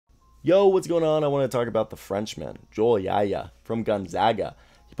Yo, what's going on? I want to talk about the Frenchman, Ayayi from Gonzaga.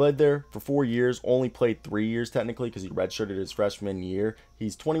 He played there for 4 years, only played 3 years technically because he redshirted his freshman year.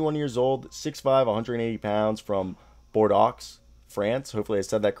 He's 21 years old, 6'5", 180 pounds from Bordeaux, France. Hopefully I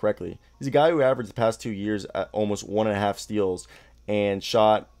said that correctly. He's a guy who averaged the past 2 years at almost 1.5 steals and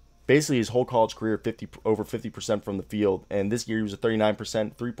shot basically his whole college career over 50% from the field. And this year he was a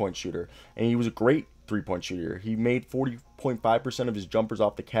 39% three-point shooter, and he was a great three-point shooter. He made 40.5% of his jumpers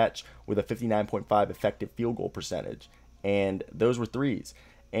off the catch with a 59.5 effective field goal percentage, and those were threes.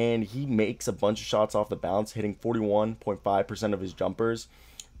 And he makes a bunch of shots off the bounce, hitting 41.5% of his jumpers.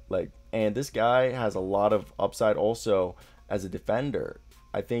 And this guy has a lot of upside also as a defender.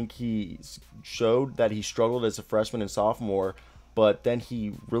 I think he showed that he struggled as a freshman and sophomore, but then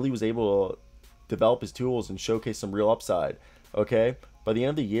he really was able to develop his tools and showcase some real upside. Okay, by the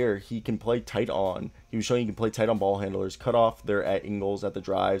end of the year, he can play tight on. He was showing he can play tight on ball handlers, cut off their at angles at the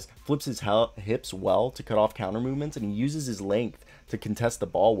drives, flips his hips well to cut off counter movements, and he uses his length to contest the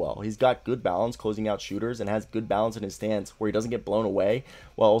ball well. He's got good balance closing out shooters and has good balance in his stance where he doesn't get blown away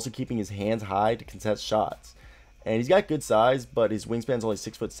while also keeping his hands high to contest shots. And he's got good size, but his wingspan's only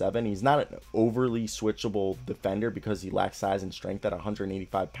 6'7". He's not an overly switchable defender because he lacks size and strength at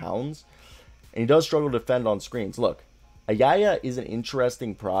 185 pounds. And he does struggle to defend on screens. Look, Ayayi is an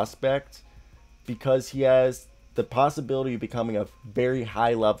interesting prospect because he has the possibility of becoming a very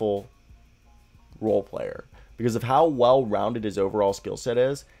high level role player. Because of how well rounded his overall skill set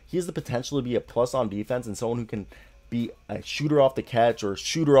is, he has the potential to be a plus on defense and someone who can be a shooter off the catch or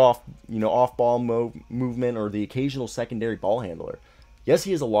shooter off, off ball movement or the occasional secondary ball handler. Yes,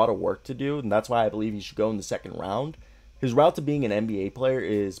 he has a lot of work to do, and that's why I believe he should go in the second round. His route to being an NBA player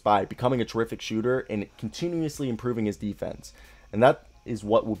is by becoming a terrific shooter and continuously improving his defense. And that is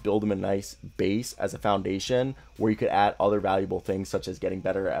what will build him a nice base as a foundation where you could add other valuable things such as getting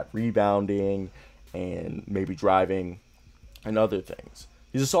better at rebounding and maybe driving and other things.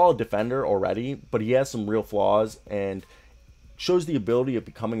 He's a solid defender already, but he has some real flaws and shows the ability of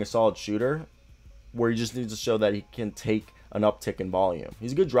becoming a solid shooter where he just needs to show that he can take an uptick in volume.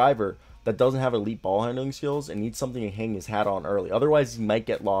 He's a good driver that doesn't have elite ball handling skills and needs something to hang his hat on early. Otherwise, he might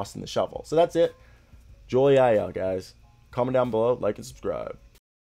get lost in the shuffle. So that's it. Ayayi, guys. Comment down below, like, and subscribe.